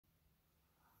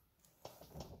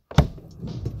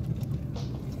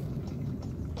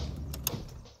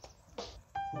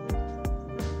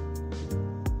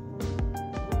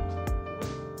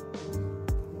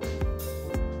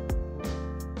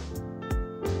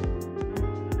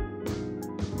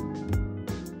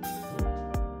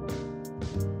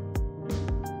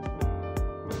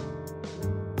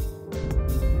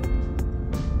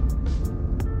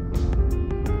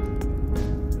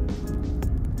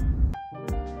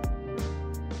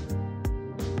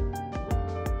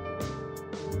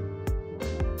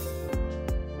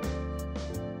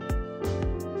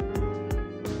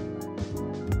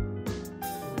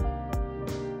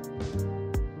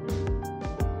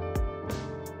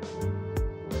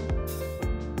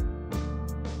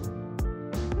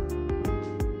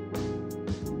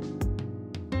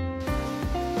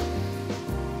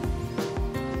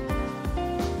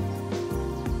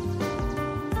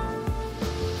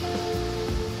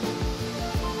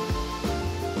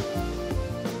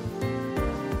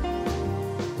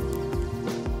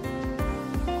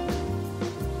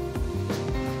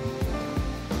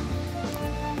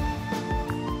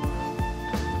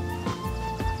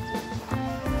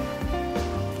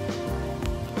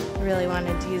I really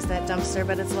wanted to use that dumpster,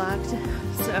 but it's locked.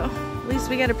 So at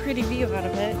least we got a pretty view out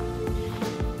of it.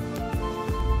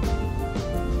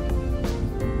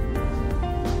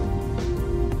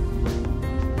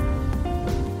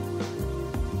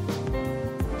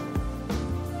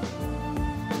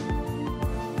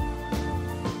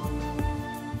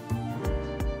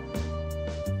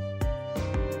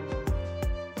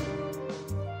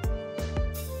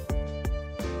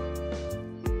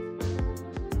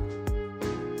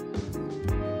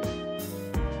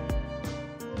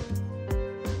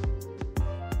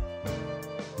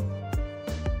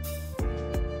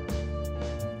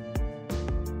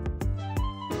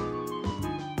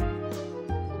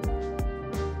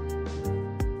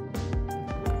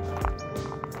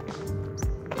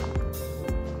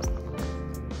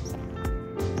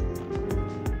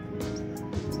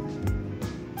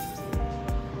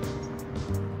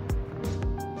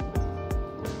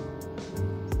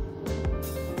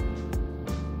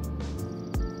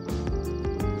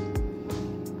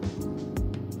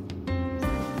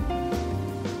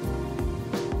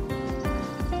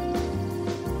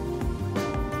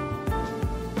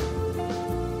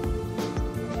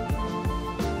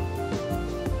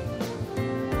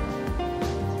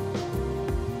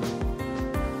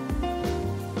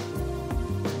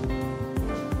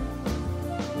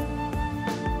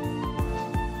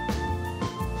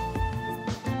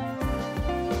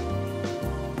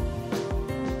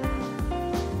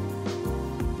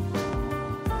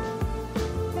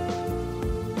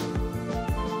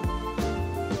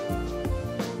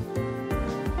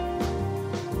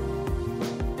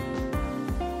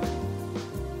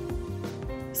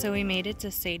 So we made it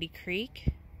to Sadie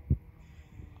Creek,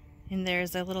 and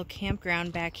there's a little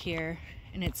campground back here,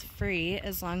 and it's free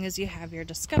as long as you have your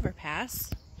Discover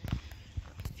Pass.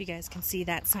 If you guys can see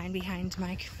that sign behind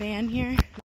my van here.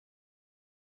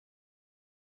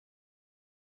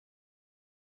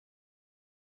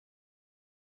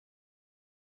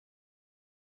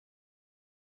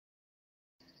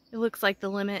 It looks like the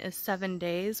limit is 7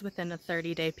 days within a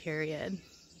 30-day period.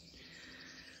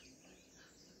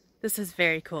 This is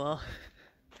very cool.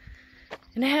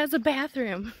 And it has a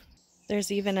bathroom.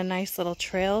 There's even a nice little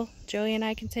trail Joey and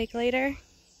I can take later.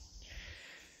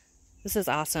 This is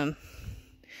awesome.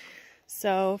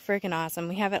 So freaking awesome.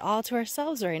 We have it all to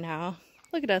ourselves right now.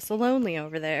 Look at us, lonely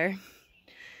over there.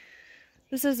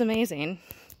 This is amazing.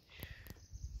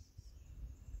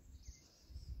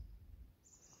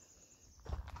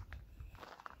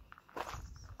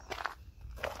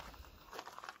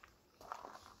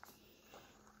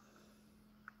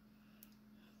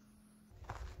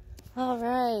 All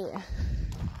right,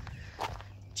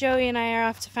 Joey and I are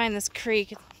off to find this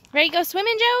creek. Ready to go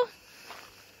swimming, Joe?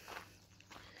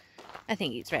 I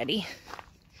think he's ready.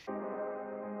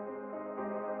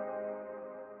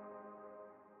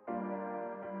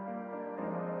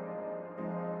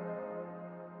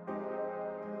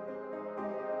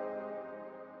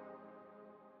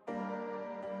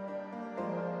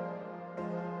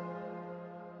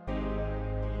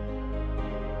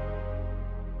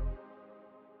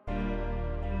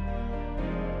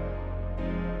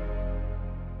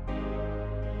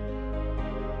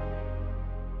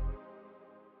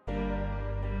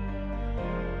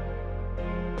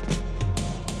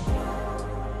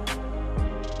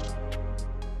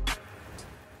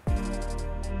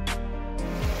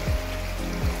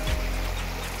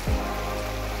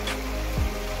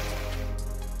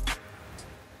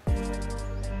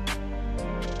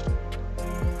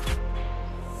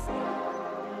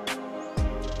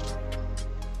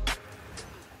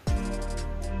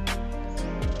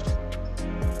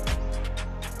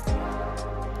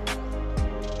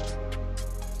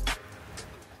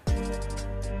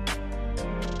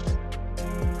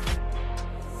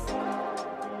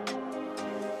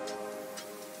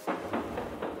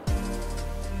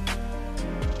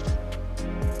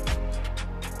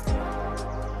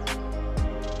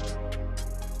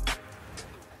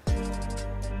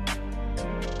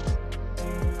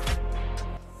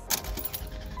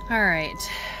 All right,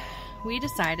 we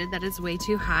decided that it's way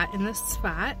too hot in this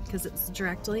spot because it's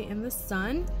directly in the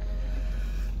sun.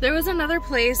 There was another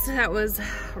place that was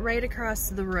right across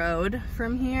the road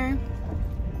from here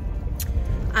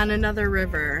on another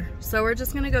river. So we're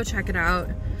just gonna go check it out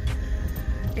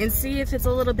and see if it's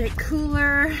a little bit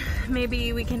cooler.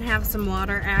 Maybe we can have some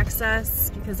water access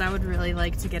because I would really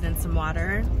like to get in some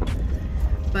water,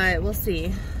 but we'll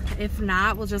see. If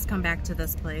not, we'll just come back to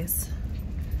this place.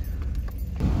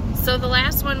 So the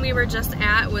last one we were just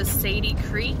at was Sadie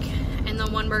Creek, and the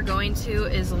one we're going to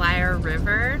is Lyre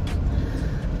River.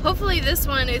 Hopefully this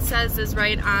one, it says, is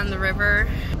right on the river,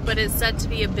 but it's said to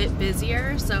be a bit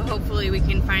busier, so hopefully we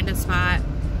can find a spot.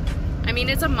 I mean,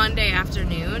 it's a Monday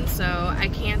afternoon, so I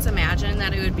can't imagine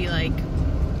that it would be like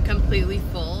completely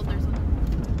full. There's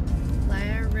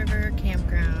Playa River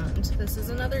Campground. This is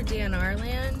another DNR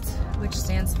land, which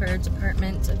stands for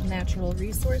Department of Natural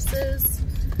Resources.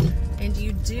 And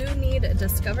you do need a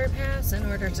Discover Pass in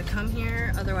order to come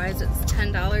here, otherwise it's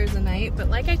 $10 a night. But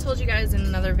like I told you guys in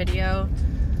another video,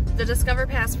 the Discover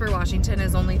Pass for Washington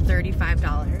is only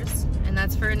 $35, and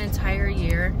that's for an entire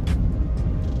year.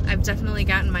 I've definitely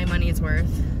gotten my money's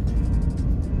worth.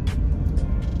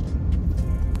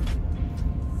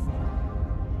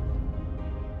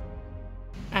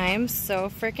 I'm so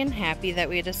freaking happy that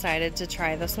we decided to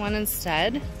try this one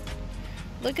instead.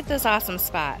 Look at this awesome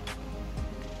spot.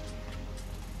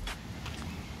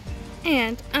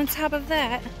 And on top of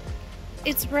that,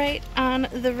 it's right on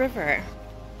the river.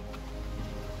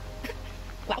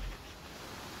 Wow.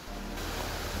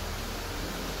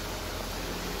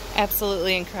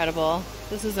 Absolutely incredible.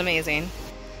 This is amazing.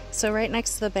 So right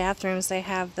next to the bathrooms, they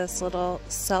have this little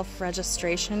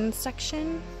self-registration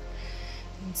section.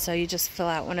 And so you just fill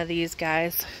out one of these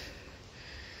guys.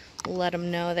 Let them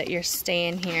know that you're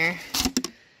staying here.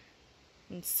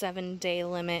 And 7-day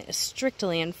limit is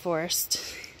strictly enforced.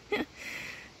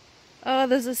 Oh,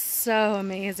 this is so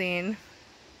amazing.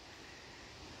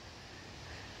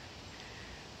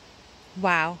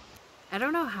 Wow. I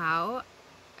don't know how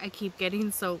I keep getting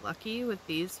so lucky with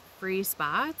these free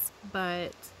spots,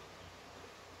 but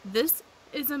this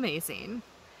is amazing.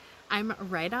 I'm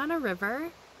right on a river,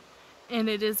 and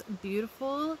it is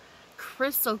beautiful,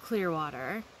 crystal clear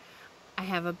water. I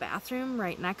have a bathroom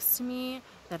right next to me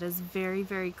that is very,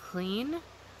 very clean.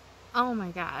 Oh my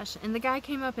gosh. And the guy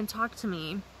came up and talked to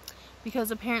me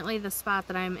because apparently the spot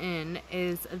that I'm in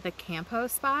is the campo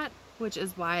spot, which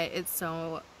is why it's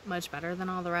so much better than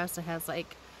all the rest. It has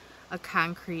like a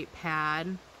concrete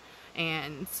pad,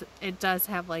 and it does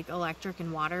have like electric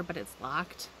and water, but it's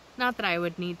locked. Not that I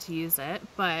would need to use it,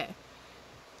 but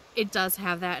it does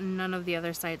have that, and none of the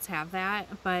other sites have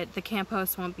that. But the camp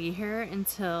host won't be here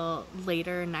until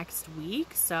later next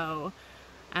week, so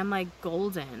I'm like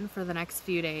golden for the next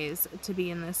few days to be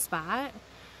in this spot.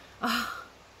 Oh,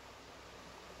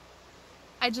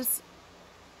 I just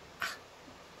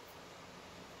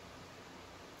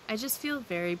feel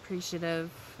very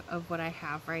appreciative of what I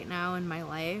have right now in my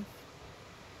life.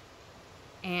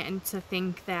 And to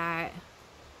think that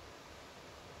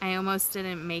I almost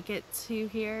didn't make it to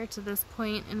here, to this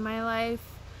point in my life,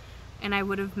 and I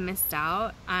would have missed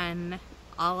out on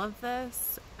all of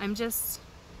this.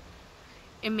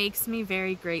 It makes me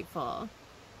very grateful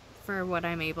for what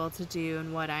I'm able to do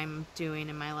and what I'm doing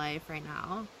in my life right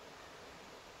now.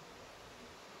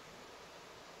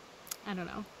 I don't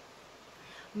know.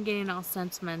 I'm getting all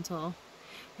sentimental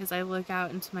as I look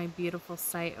out into my beautiful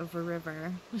sight of a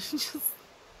river. Just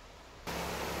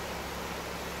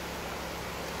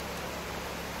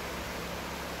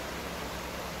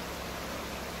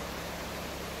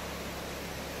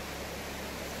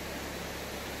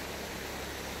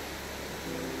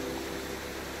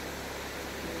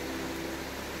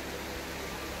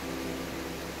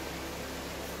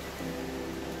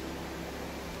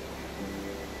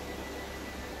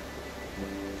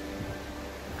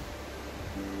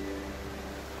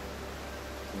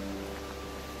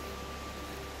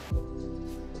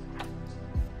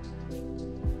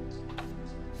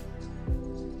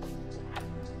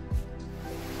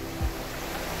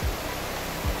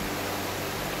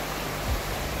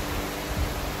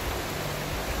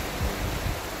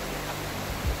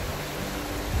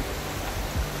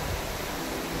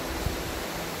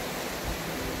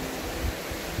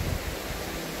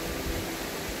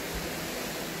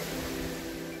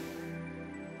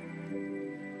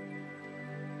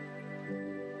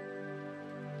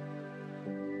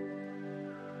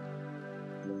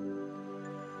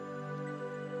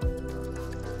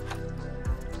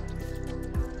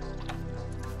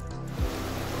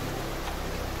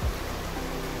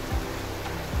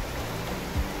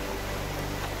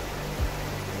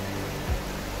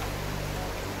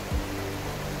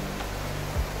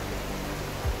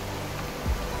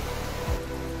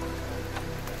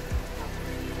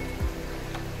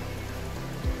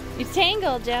you're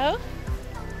tangled, Joe.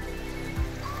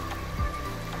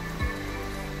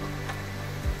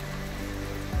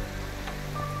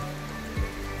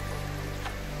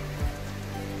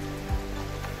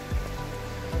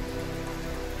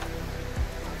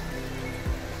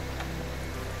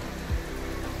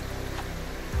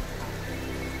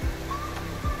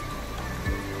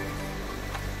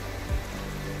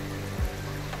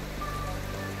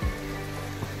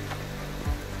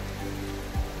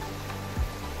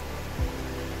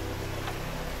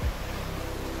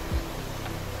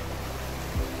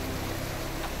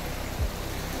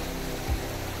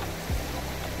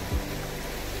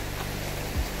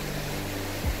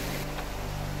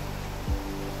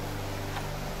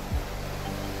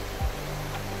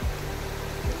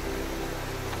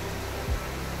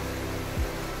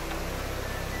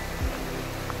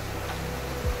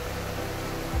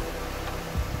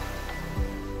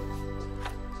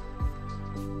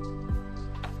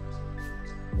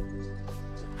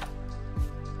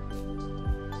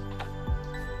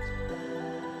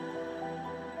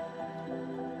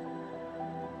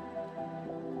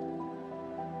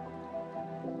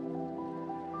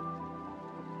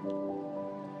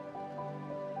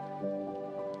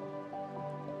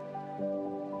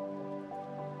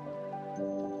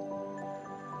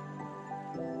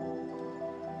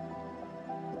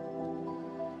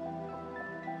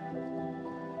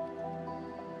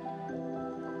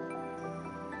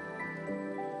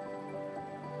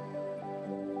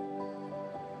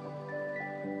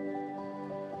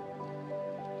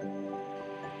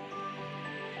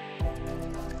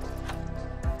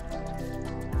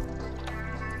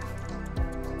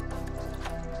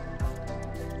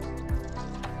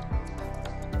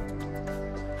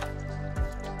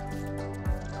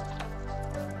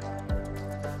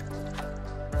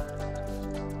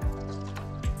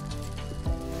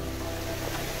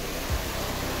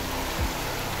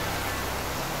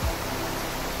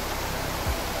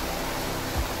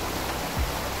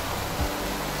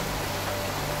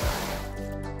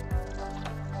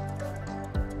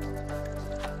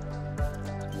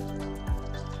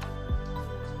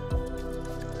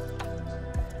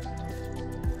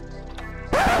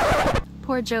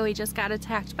 Poor Joey just got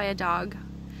attacked by a dog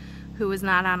who was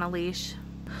not on a leash.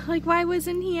 Like, why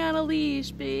wasn't he on a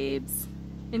leash, babes?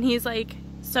 And he's like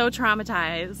so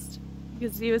traumatized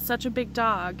because he was such a big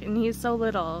dog and he's so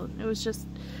little. It was just,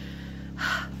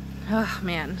 oh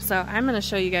man. So I'm gonna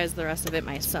show you guys the rest of it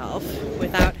myself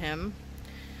without him.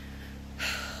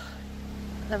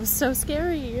 That was so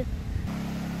scary.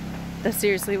 That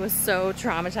seriously was so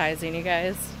traumatizing, you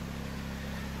guys.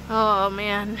 Oh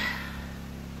man.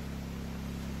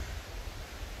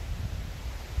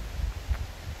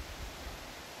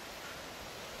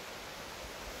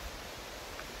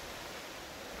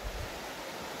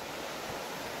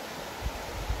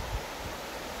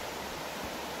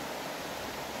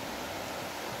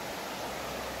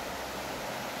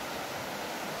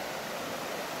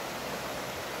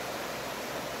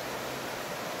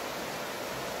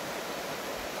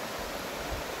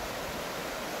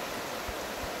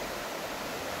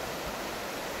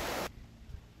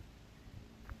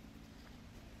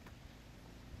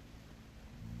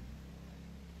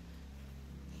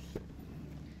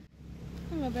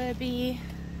 Hello, baby.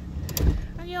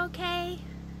 Are you okay?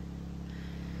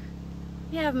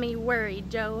 You have me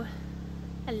worried, Joe.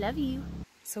 I love you.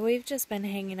 So we've just been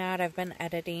hanging out. I've been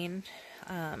editing.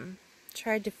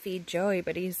 Tried to feed Joey,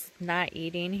 but he's not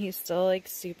eating. He's still like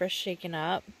super shaken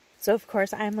up. So of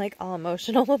course I'm like all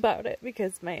emotional about it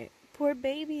because my poor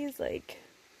baby is like,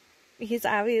 he's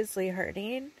obviously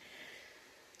hurting.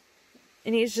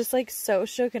 And he's just like so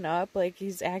shooken up. Like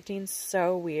he's acting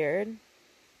so weird.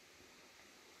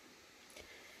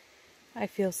 I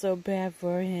feel so bad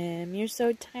for him. You're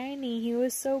so tiny. He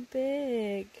was so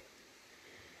big.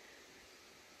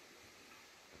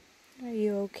 Are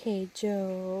you okay,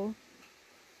 Joe?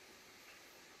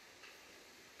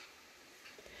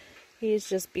 He's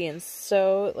just being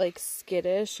so, like,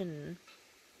 skittish and...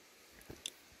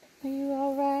 Are you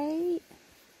alright?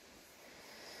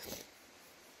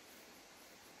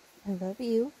 I love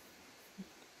you.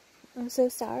 I'm so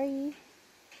sorry.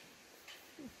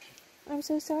 I'm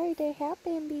so sorry that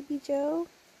happened, baby Joe.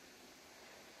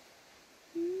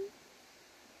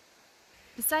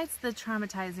 Besides the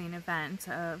traumatizing event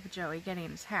of Joey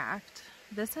getting attacked,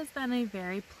 this has been a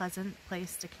very pleasant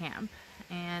place to camp.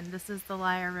 And this is the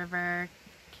Lyre River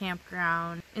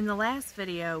campground. In the last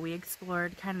video, we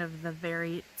explored kind of the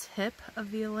very tip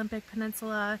of the Olympic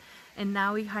Peninsula, and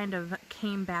now we kind of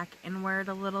came back inward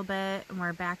a little bit, and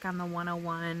we're back on the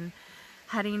 101.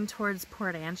 Heading towards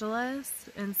Port Angeles,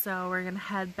 and so we're gonna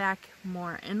head back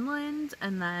more inland,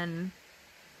 and then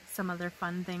some other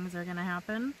fun things are gonna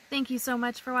happen. Thank you so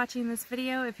much for watching this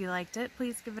video. If you liked it,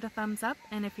 please give it a thumbs up,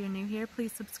 and if you're new here,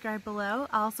 please subscribe below.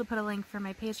 I'll also put a link for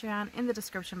my Patreon in the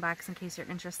description box in case you're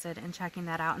interested in checking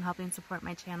that out and helping support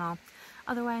my channel.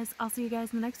 Otherwise, I'll see you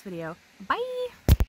guys in the next video. Bye!